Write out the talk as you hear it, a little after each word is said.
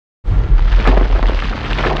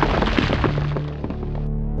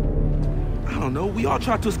don't know. We all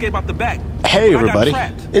tried to escape out the back. Hey, But I got everybody.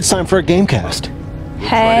 trapped. It's time for a GameCast.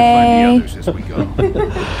 Hey. We'll try to find the others as we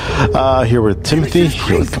go. Here with Timothy,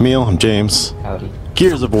 here with Camille, I'm James. Howdy.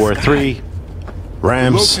 Gears of War 3,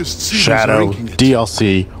 Ram's Locust sees Shadow ranking it.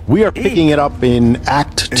 DLC. We are picking it up in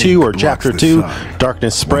Act 2 or blocks Chapter the 2, sun.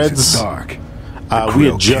 Darkness Once it's Spreads. dark, We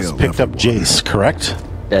had krill just kill picked up everyone. Jace, correct?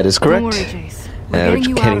 That is Don't correct. worry, Jace. We're getting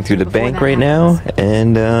you heading out through the before bank that right now,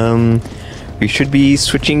 happens. and we should be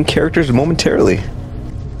switching characters momentarily.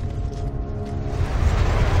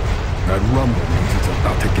 That rumble means it's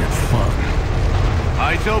about to get fun.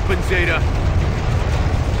 Eyes open, Zeta.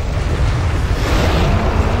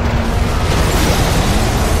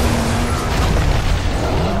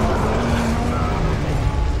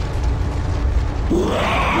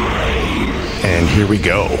 And here we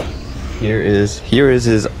go. Here is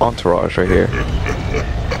his entourage right here.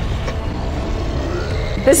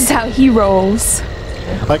 This is how he rolls.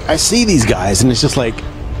 Like, I see these guys, and it's just like,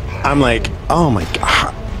 I'm like, oh my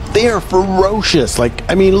god, they are ferocious. Like,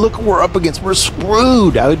 I mean, look what we're up against. We're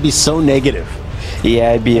screwed. I would be so negative.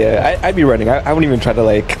 Yeah, I'd be running. I wouldn't even try to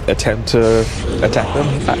like attempt to attack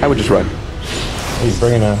them. I would just run. He's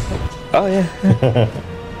bringing a... Oh yeah.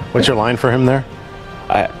 What's your line for him there?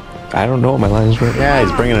 I don't know what my line is right. Yeah,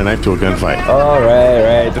 he's bringing a knife to a gunfight. All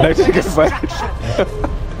right. The next thing is fight.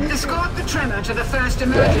 Escort the trimmer to the first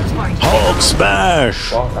emergence point. Hulk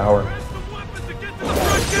smash! Raw power.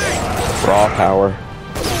 Raw power.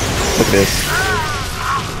 Look at this.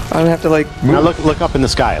 I don't have to like move. Now look up in the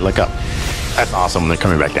sky. Look up. That's awesome. They're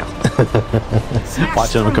coming back down.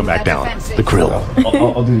 Watch them come back down. The krill.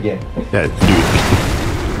 I'll do it again. Yeah,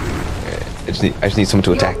 dude. I just need someone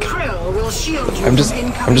to attack. Krill will shield you I'm just from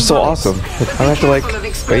incoming so bullets. awesome. But I don't have to be like careful of wait,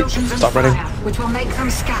 explosions and stop running. fire, which will make them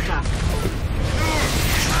scatter.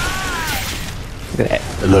 Look at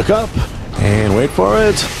that. Look up and wait for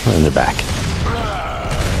it. And they're back.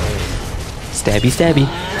 Stabby.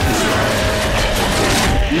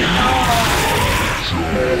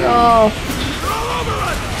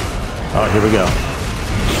 Oh, here we go.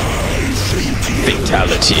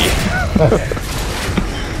 Fatality.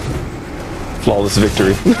 Flawless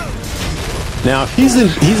victory. Now, if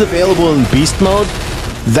he's available in beast mode,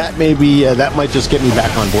 that may be that might just get me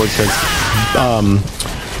back on board because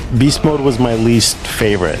beast mode was my least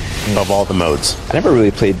favorite of all the modes. I never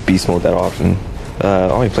really played beast mode that often. I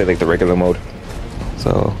only played like the regular mode.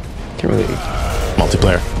 So can't really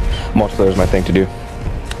Multiplayer. multiplayer is my thing to do.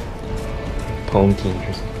 Home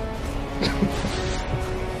teams.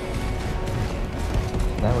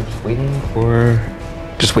 Now we're just waiting for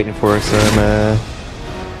some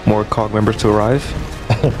more COG members to arrive.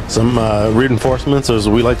 Some reinforcements, as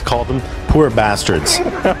we like to call them, poor bastards.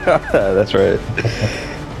 That's right.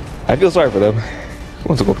 I feel sorry for them. Who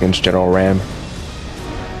wants to go up against General Raam?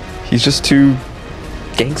 He's just too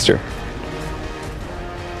gangster.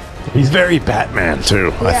 He's very Batman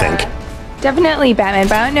too, I think. Definitely Batman,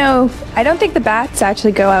 but I don't think the bats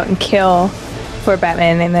actually go out and kill for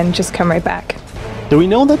Batman and then just come right back. Do we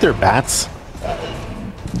know that they're bats?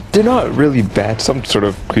 They're not really bats. Some sort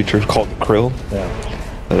of creature called krill.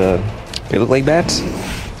 They look like bats.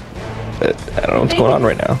 But I don't know what's going on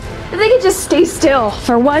right now. If they could just stay still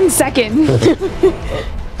for 1 second.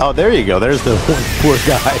 Oh, there you go. There's the poor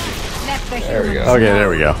guy. Let the There we humans go. Okay, know there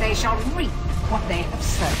we go. They shall reap what they have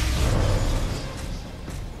sown.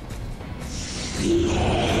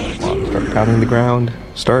 Start pounding the ground.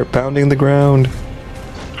 Start pounding the ground.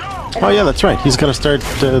 Oh yeah, that's right. He's gonna start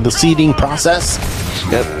the seeding process.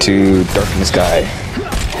 Yep, to darken the sky.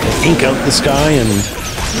 Ink out the sky and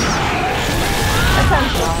That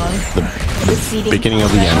sounds wrong. The seeding beginning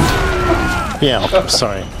of the end. Yeah, I'm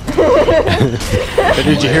sorry.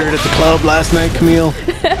 Did you hear it at the club last night, Camille? I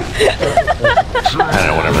don't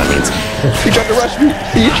know, whatever that means. You tried to rush me.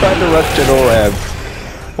 You tried to rush General Ram.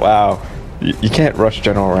 Wow. You can't rush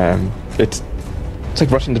General Ram. It's like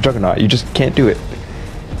rushing the Juggernaut. You just can't do it.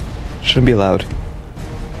 Shouldn't be allowed.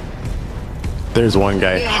 There's one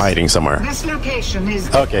guy hiding somewhere. This location is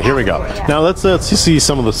Okay, here we go. Now let's see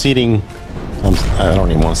some of the seeding. I don't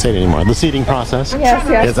even want to say it anymore. The seeding process.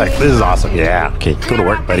 Yes. It's like, this is awesome. Yeah. Okay, go to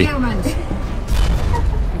work, buddy. Humans.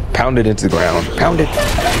 Pound it into the ground. Pound it.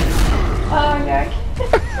 Oh, no.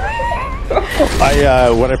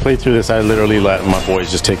 When I played through this, I literally let my boys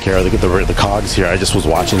just take care of the cogs here. I just was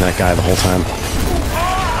watching that guy the whole time.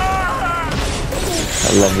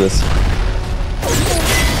 I love this.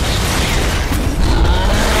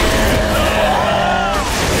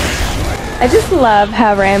 I just love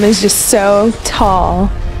how Ram is just so tall.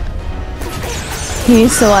 He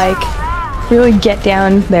needs to like really get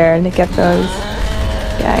down there to get those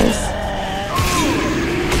guys.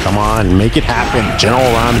 Come on, make it happen. General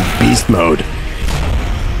Raam in beast mode.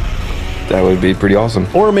 That would be pretty awesome.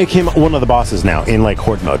 Or make him one of the bosses now in like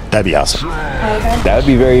horde mode. That'd be awesome. That would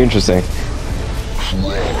be very interesting.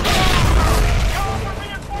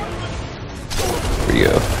 Here we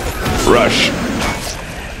go. Rush.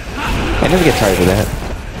 I never get tired of that.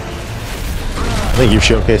 I think you've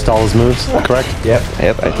showcased all his moves, correct? Yep,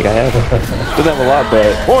 I think I have. Doesn't have a lot,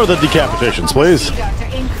 but... Or the decapitations, please.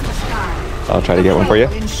 I'll try to get one for you.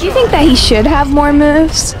 Do you think that he should have more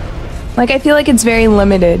moves? Like, I feel like it's very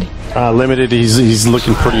limited. Limited, he's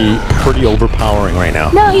looking pretty overpowering right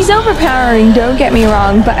now. No, he's overpowering, don't get me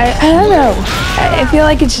wrong, but I don't know. I feel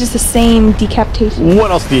like it's just the same decapitation.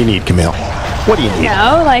 What else do you need, Camille? What do you need?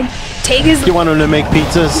 No, like, take his... You want him to make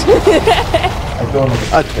pizzas?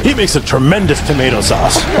 He makes a tremendous tomato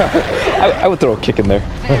sauce. I would throw a kick in there.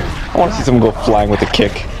 I want to see someone go flying with a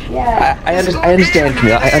kick. Yeah. I understand,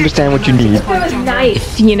 Camille. I understand what you need. Throw his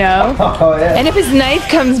knife, you know? Oh, yeah. And if his knife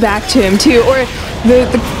comes back to him, too, or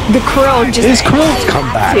the krill just... His krill's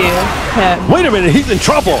come back. To him. Wait a minute, he's in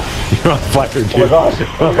trouble. You're on fire, dude. Oh my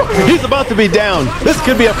gosh. He's about to be down. This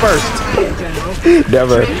could be a first.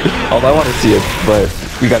 Never. Although I want to see it, but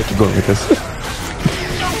we got to keep going with this.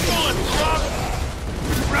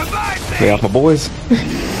 Lay off my boys.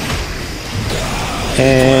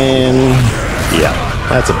 And yeah,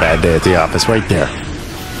 that's a bad day at the office right there.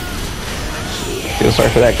 Feel sorry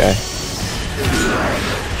for that guy.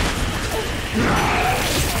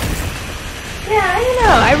 Yeah, I don't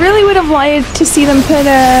know. I really would have liked to see them put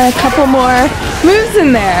a couple more moves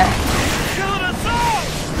in there.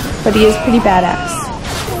 But he is pretty badass.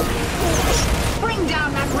 Bring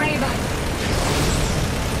down that raven.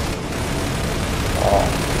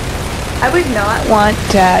 I would not want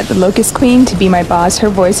the Locust Queen to be my boss. Her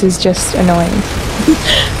voice is just annoying.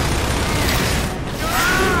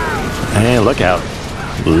 Hey, look out.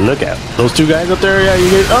 Look out. Those two guys up there, yeah, you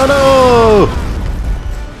get... Oh, no!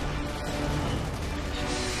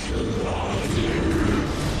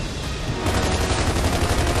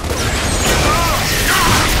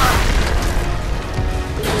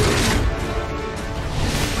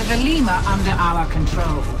 With the Lima under our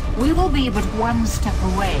control, we will be but one step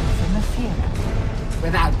away from the Theater.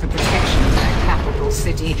 Without the protection of their capital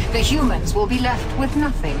city, the humans will be left with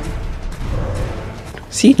nothing.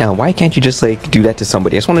 See, now, why can't you just, like, do that to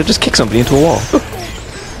somebody? I just want to just kick somebody into a wall.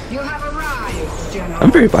 You have arrived, General.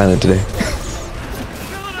 I'm very violent today.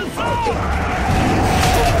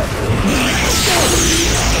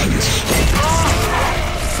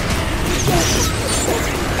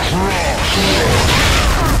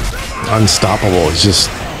 Unstoppable is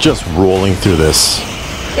just rolling through this.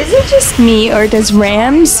 Is it just me, or does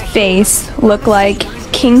Ram's face look like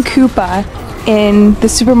King Koopa in the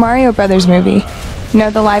Super Mario Brothers movie? You know,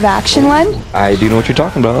 the live action one? I do know what you're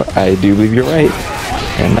talking about. I do believe you're right.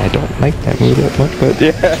 And I don't like that movie that much, but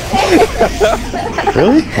yeah.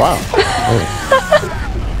 Really? Wow.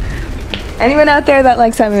 Anyone out there that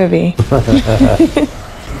likes that movie?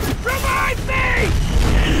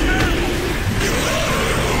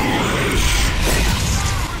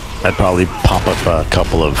 I'd probably pop up a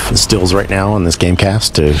couple of stills right now on this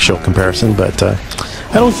GameCast to show comparison, but I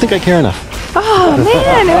don't think I care enough. Oh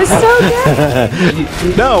man, it was so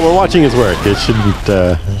good. No, we're watching his work. It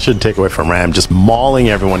shouldn't take away from Raam just mauling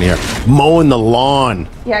everyone here, mowing the lawn.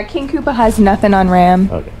 Yeah, King Koopa has nothing on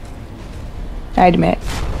Ram. Okay. I admit.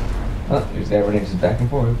 Oh, there's that running just back and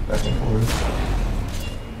forth, back and forth.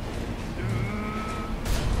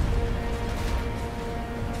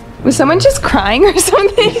 Was someone just crying or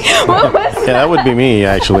something? What was Yeah, that would be me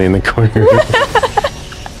actually in the corner.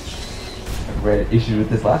 I had issues with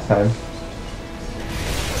this last time.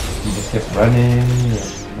 You just kept running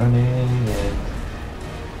and running, and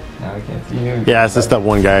now I can't see you. Yeah, it's just that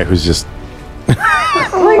one guy who's just. Like,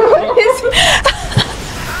 what is...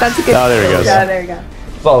 That's a good... Oh, there he goes. Yeah, there you go.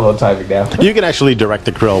 It's all about timing now. You can actually direct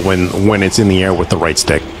the krill when it's in the air with the right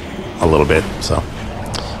stick, a little bit. So,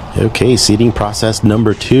 okay, seeding process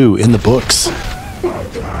number 2 in the books.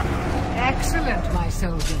 Excellent, my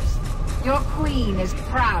soldiers. Your queen is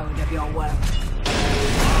proud of your work.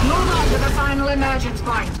 Move on to the final emergence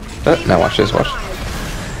point. Now watch this, watch.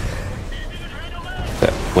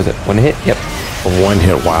 Was it one hit? Yep. One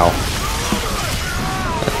hit, wow.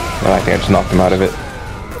 Well, I think I just knocked him out of it.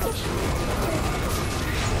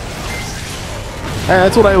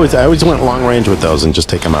 That's what I always went long range with those and just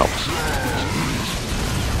take them out.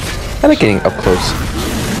 I like getting up close.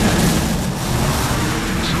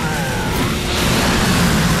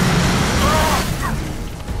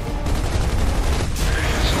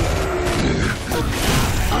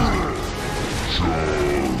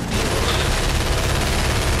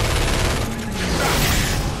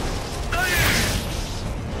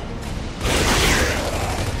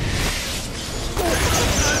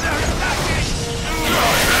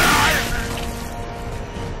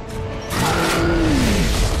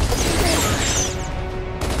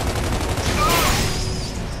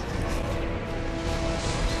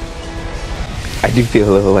 do feel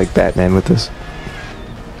a little like Batman with this.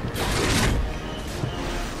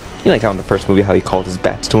 You like how in the first movie how he called his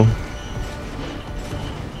bats to him?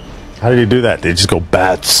 How did he do that? Did he just go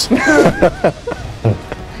bats?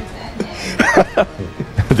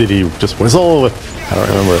 Did he just whistle? I don't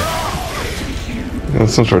remember. It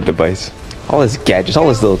was some sort of device. All his gadgets, all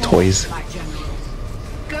his little toys.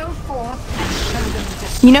 Go forth and show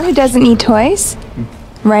them the You know who doesn't need toys?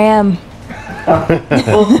 Raam.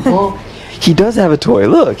 He does have a toy.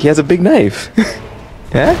 Look, he has a big knife.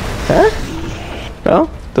 Yeah? Huh? No?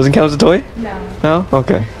 Doesn't count as a toy? No. No?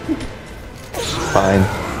 Okay. Fine.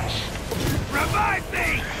 Revive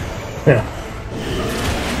me!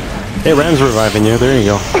 Hey, Ram's reviving you. There you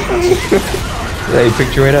go. Yeah, he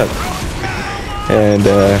picked you right up. And,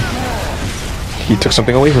 he took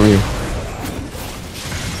something away from you.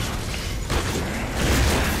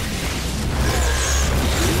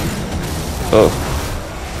 Oh.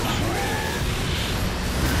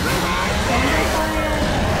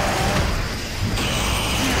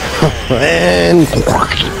 And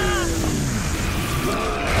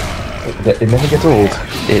It never gets old.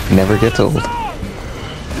 It never gets old.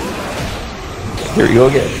 Here we go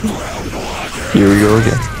again. Here we go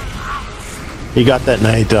again. you got that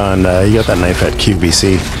night on. You got that knife at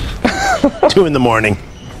QVC. 2 in the morning.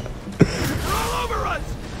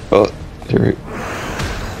 Oh, here we...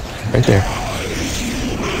 Right there.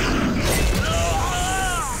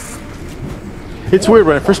 It's weird.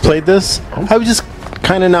 When I first played this, I was just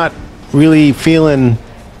kind of not really feeling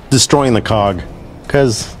destroying the cog,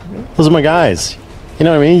 because those are my guys. You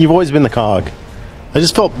know what I mean? You've always been the cog. I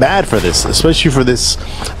just felt bad for this, especially for this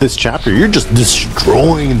chapter. You're just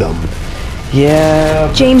destroying them.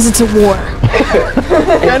 Yeah. James, it's a war.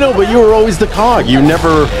 Yeah, I know, but you were always the cog. You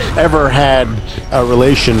never ever had a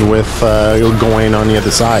relation with going on the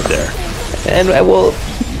other side there. And, well,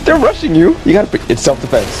 they're rushing you. You gotta... It's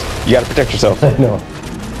self-defense. You gotta protect yourself. I know.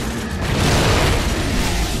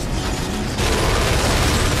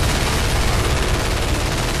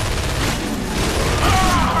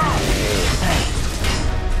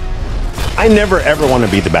 I never ever want to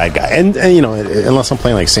be the bad guy, and you know, unless I'm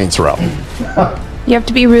playing like Saints Row. You have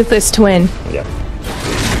to be ruthless to win. Yeah.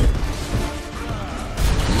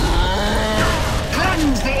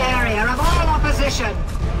 cleanse the area of all opposition.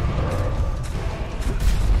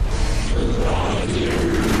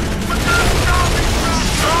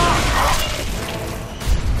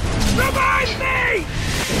 Revive me!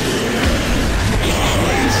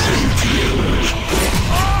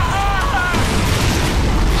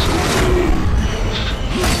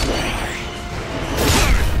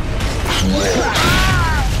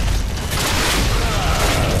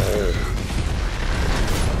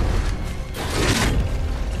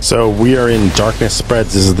 So we are in Darkness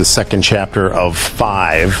Spreads. This is the second chapter of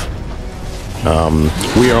 5.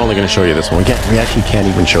 We are only going to show you this one. We actually can't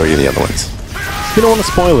even show you the other ones. We don't want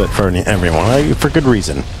to spoil it for everyone, for good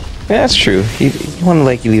reason. Yeah, that's true. You want to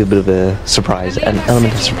like leave a bit of a surprise, an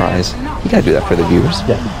element of surprise. You gotta do that for the viewers.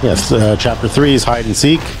 Yes. Chapter 3 is Hide and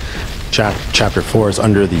Seek. Chapter 4 is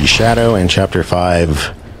Under the Shadow, and Chapter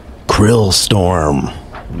 5, Krill Storm.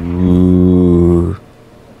 Ooh,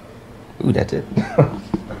 that's it.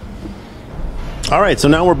 All right, so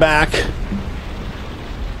now we're back.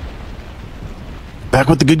 Back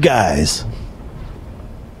with the good guys.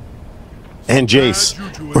 And Jace.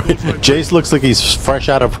 Jace looks like he's fresh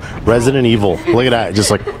out of Resident Evil. Look at that,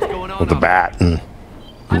 just like with the bat and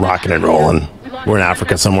rocking and rolling. We're in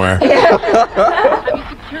Africa somewhere.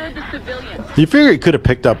 You figure he could have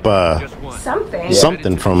picked up Something.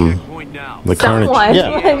 something from the carnage. Someone.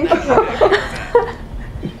 Yeah.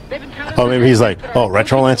 Oh, maybe he's like, oh,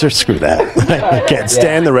 Retro Lancer? Screw that. I can't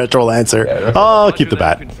stand the Retro Lancer. Oh, I'll keep the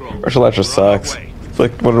bat. Martial Lancer sucks. It's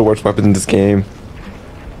like one of the worst weapons in this game.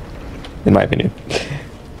 In my opinion.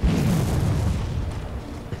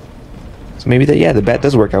 So maybe the bat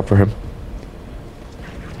does work out for him.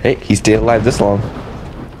 Hey, he stayed alive this long.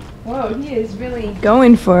 Whoa, he is really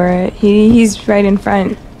going for it. He's right in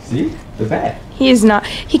front. See? The bat. He is not.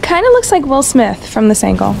 He kind of looks like Will Smith from this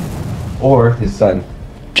angle. Or his son.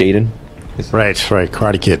 Jaden. Right,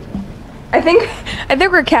 Karate Kid. I think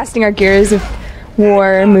we're casting our Gears of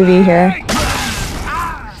War movie here.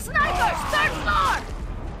 Snipers, third floor!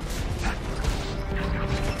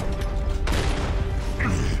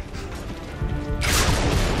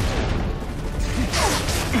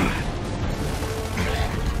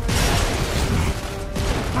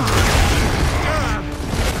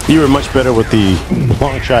 You were much better with the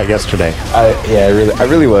long shot yesterday. I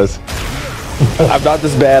really was. I'm not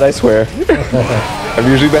this bad, I swear. I'm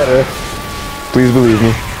usually better. Please believe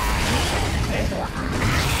me.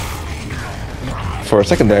 For a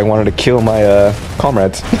second there, I wanted to kill my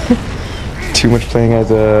comrades. Too much playing as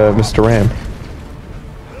Mr. Ram.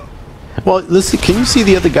 Well, listen, can you see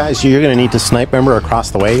the other guys you're going to need to snipe, remember,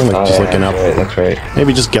 across the way? Like, just looking up. Right, that's right.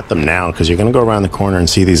 Maybe just get them now, because you're going to go around the corner and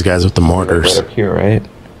see these guys with the mortars. Right up here, right?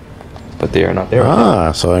 But they are not there.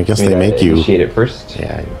 Ah, so I guess they make you... initiate it first.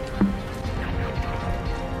 Yeah.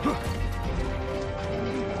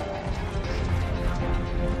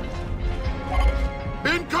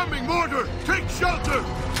 Incoming mortar! Take shelter!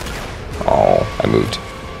 Oh, I moved.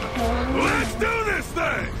 Let's do this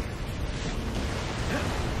thing!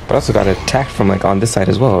 But I also got attacked from like on this side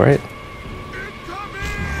as well, right?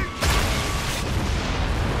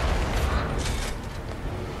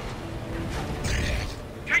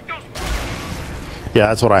 Yeah,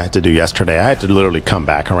 that's what I had to do yesterday. I had to literally come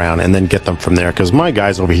back around and then get them from there, because my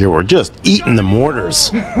guys over here were just eating the mortars.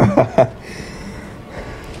 That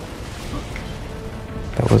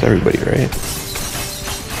was everybody, right?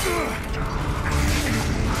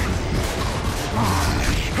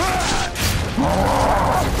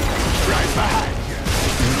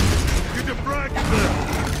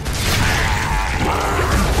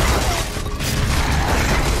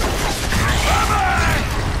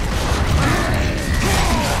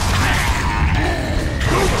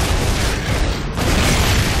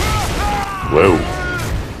 Whoa.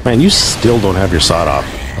 Man, you still don't have your sawed off.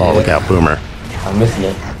 Oh, look out, Boomer. I'm missing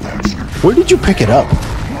it. Where did you pick it up?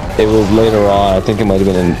 It was later on. I think it might have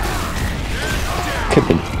been in... Could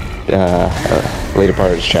have been later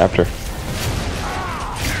part of this chapter.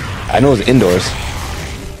 I know it was indoors.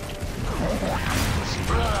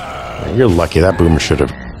 You're lucky. That Boomer should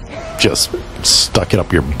have just stuck it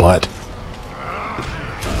up your butt.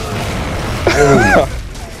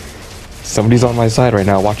 Somebody's on my side right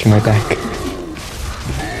now, watching my back.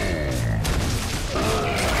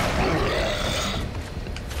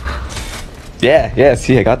 Yeah,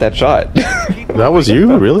 see, I got that shot. That was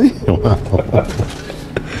you? Really? Wow.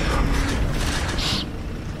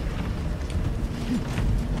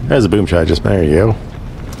 There's a boom shot. Just there you go.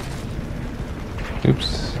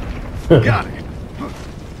 Oops. Got it.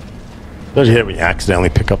 Don't you hit it when you accidentally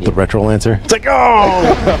pick up the Retro Lancer? It's like,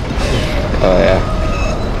 oh! Oh, yeah.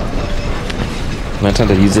 I'm trying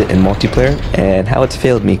to use it in multiplayer, and how it's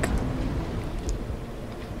failed me.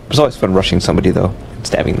 It's always fun rushing somebody, though, and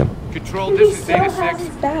stabbing them. Control, this is Zeta 6.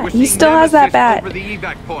 He still has that bat. Over the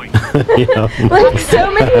evac point. Like,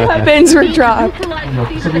 so many weapons were dropped.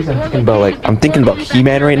 I'm thinking about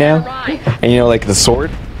He-Man right now, and you know, like the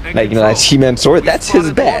sword, like you know, that's He-Man's sword. That's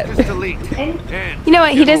his bat. You know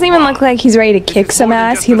what? He doesn't even look like he's ready to kick some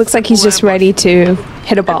ass. He looks like he's just ready to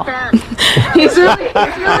hit a ball. he's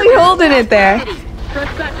really holding it there.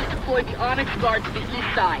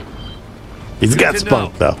 He's got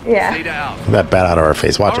spunk, though. Yeah. That bat out of our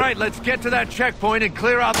face. Watch All right, it. let's get to that checkpoint and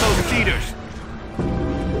clear out those cedars.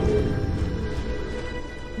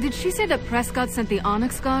 Did she say that Prescott sent the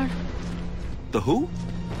Onyx Guard? The who?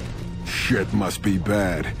 Shit must be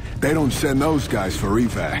bad. They don't send those guys for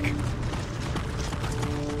evac.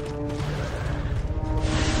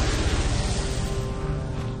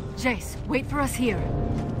 Jace, wait for us here.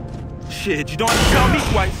 Shit, you don't have to tell me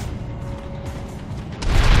twice.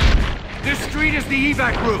 This street is the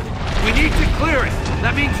evac route. We need to clear it.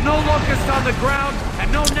 That means no locusts on the ground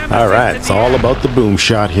and no nemesis. All right, it's all about the boom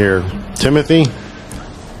shot here. Timothy,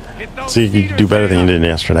 see if you can do better than you did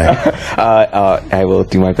yesterday. I will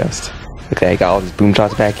do my best. Okay, I got all these boom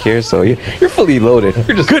shots back here, so you're fully loaded.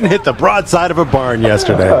 You're just Couldn't hit the broadside of a barn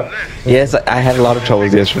yesterday. Yes, I had a lot of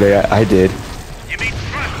troubles yesterday. I did.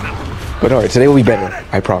 But alright, today will be better.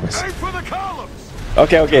 I promise.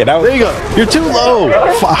 Okay, that was... There you go. You're too low.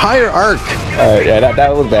 Higher arc. Alright, yeah,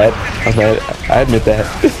 that was bad. That was bad. I admit that.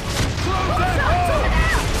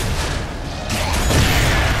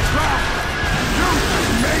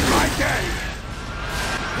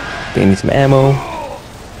 They need some ammo.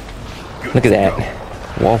 Look at that.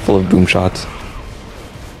 Wall full of boom shots.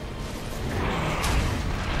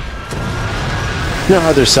 You know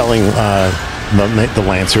how they're selling the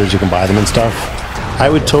Lancers? You can buy them and stuff. I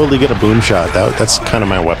would totally get a boom shot. That's kind of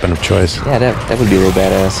my weapon of choice. Yeah, that would be a little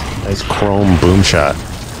badass. Nice chrome boom shot.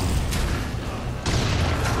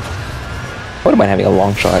 What am I having a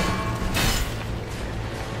long shot?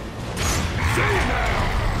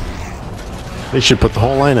 They should put the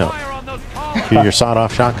whole line out. Your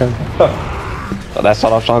sawed-off shotgun. Oh, that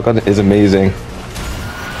sawed-off shotgun is amazing.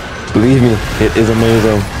 Believe me, it is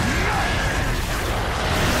amazing.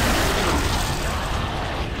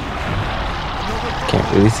 Can't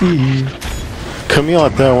really see. Camille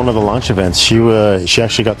at one of the launch events, she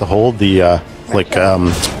actually got to hold the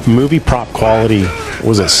movie prop quality.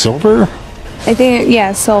 Was it silver? I think,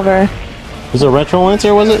 yeah, silver. Was it a retro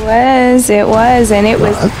Lancer, was it? It was, and it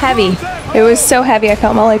was heavy. It was so heavy, I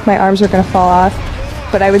felt like my arms were going to fall off.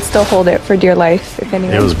 But I would still hold it for dear life, if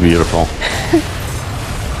anyone. It was beautiful.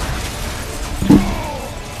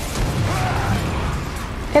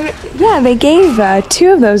 And yeah, they gave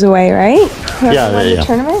 2 of those away, right? Yeah, The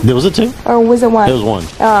tournament? There was it 2? Or was it 1? It was 1.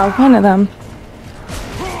 Oh, one of them.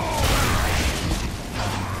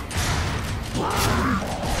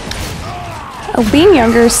 Oh, being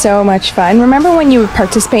younger is so much fun. Remember when you would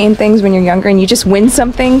participate in things when you're younger and you just win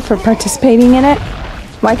something for participating in it?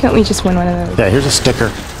 Why can't we just win one of those? Yeah, here's a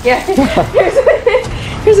sticker. Yeah,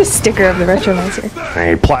 here's a sticker of the Retro Lancer.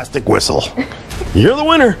 A plastic whistle. You're the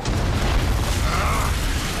winner.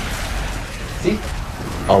 See?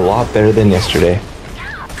 A lot better than yesterday.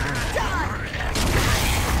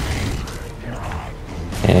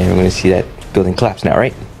 And we're gonna see that building collapse now,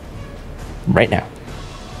 right? Right now.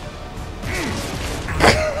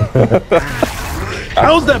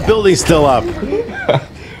 How's that building still up?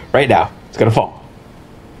 Right now. It's gonna fall.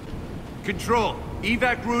 Control.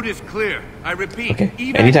 Evac route is clear. I repeat, Okay,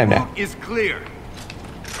 evac anytime route now. is clear.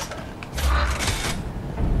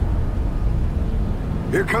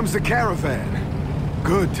 Here comes the caravan.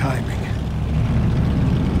 Good timing.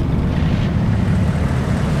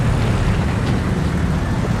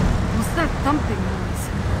 What's that thumping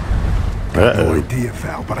noise? No Uh-oh. idea,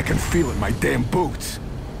 Val, but I can feel it in my damn boots.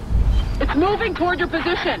 It's moving toward your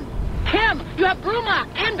position. Kim, you have Bruma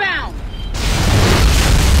inbound.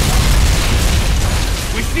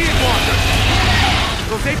 We see it, Walker.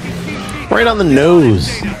 Those APCs Right on the nose.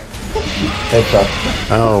 Headshot.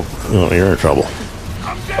 Oh, you're in trouble.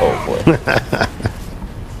 Oh boy.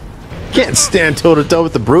 Can't stand toe-to-toe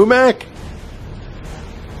with the Brumac.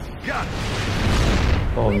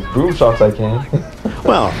 Oh, these broom shots I can.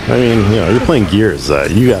 Well, I mean, you're playing Gears.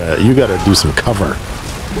 You gotta do some cover.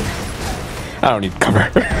 I don't need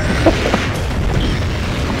cover.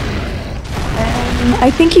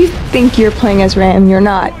 I think you think you're playing as Ram. You're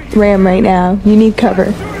not Ram right now. You need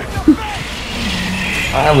cover.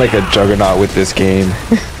 I'm like a juggernaut with this game.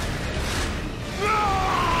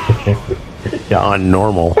 Yeah, on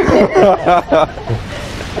normal.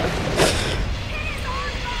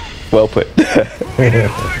 Well put.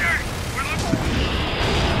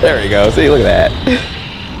 There we go. See, look at that.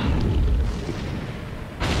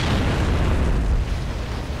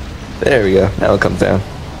 There we go. Now it comes down.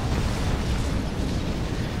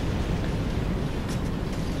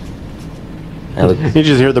 You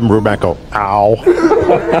just hear the Brumac go, ow.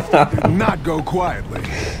 Not go quietly.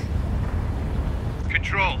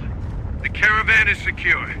 Control. The caravan is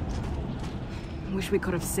secure. Wish we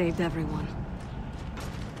could have saved everyone.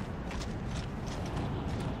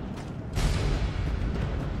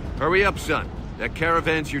 Hurry up, son. That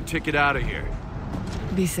caravan's your ticket out of here.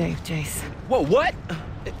 Be safe, Jace. Whoa, what?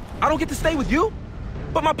 I don't get to stay with you?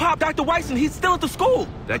 But my pop, Dr. Wyson, he's still at the school.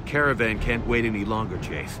 That caravan can't wait any longer,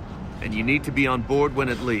 Chase. And you need to be on board when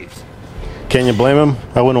it leaves. Can you blame him?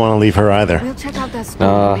 I wouldn't want to leave her either. We'll check out that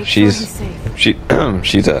store. Make sure he's safe. she's fine.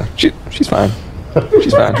 She's fine.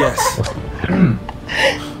 Yes.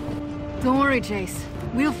 Don't worry, Jace.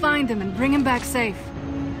 We'll find him and bring him back safe.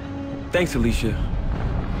 Thanks, Alicia.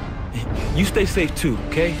 You stay safe too,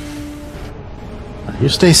 okay? You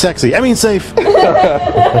stay sexy. I mean safe.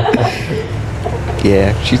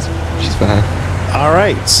 Yeah, she's fine. All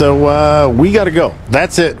right, so we got to go.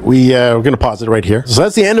 That's it. We're going to pause it right here. So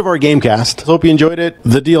that's the end of our GameCast. Hope you enjoyed it.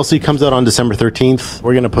 The DLC comes out on December 13th.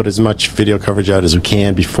 We're going to put as much video coverage out as we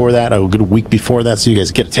can before that, a good week before that, so you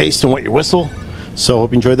guys get a taste and wet your whistle. So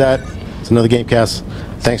hope you enjoyed that. It's another GameCast.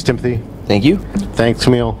 Thanks, Timothy. Thank you. Thanks,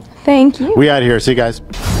 Camille. Thank you. We out of here. See you guys.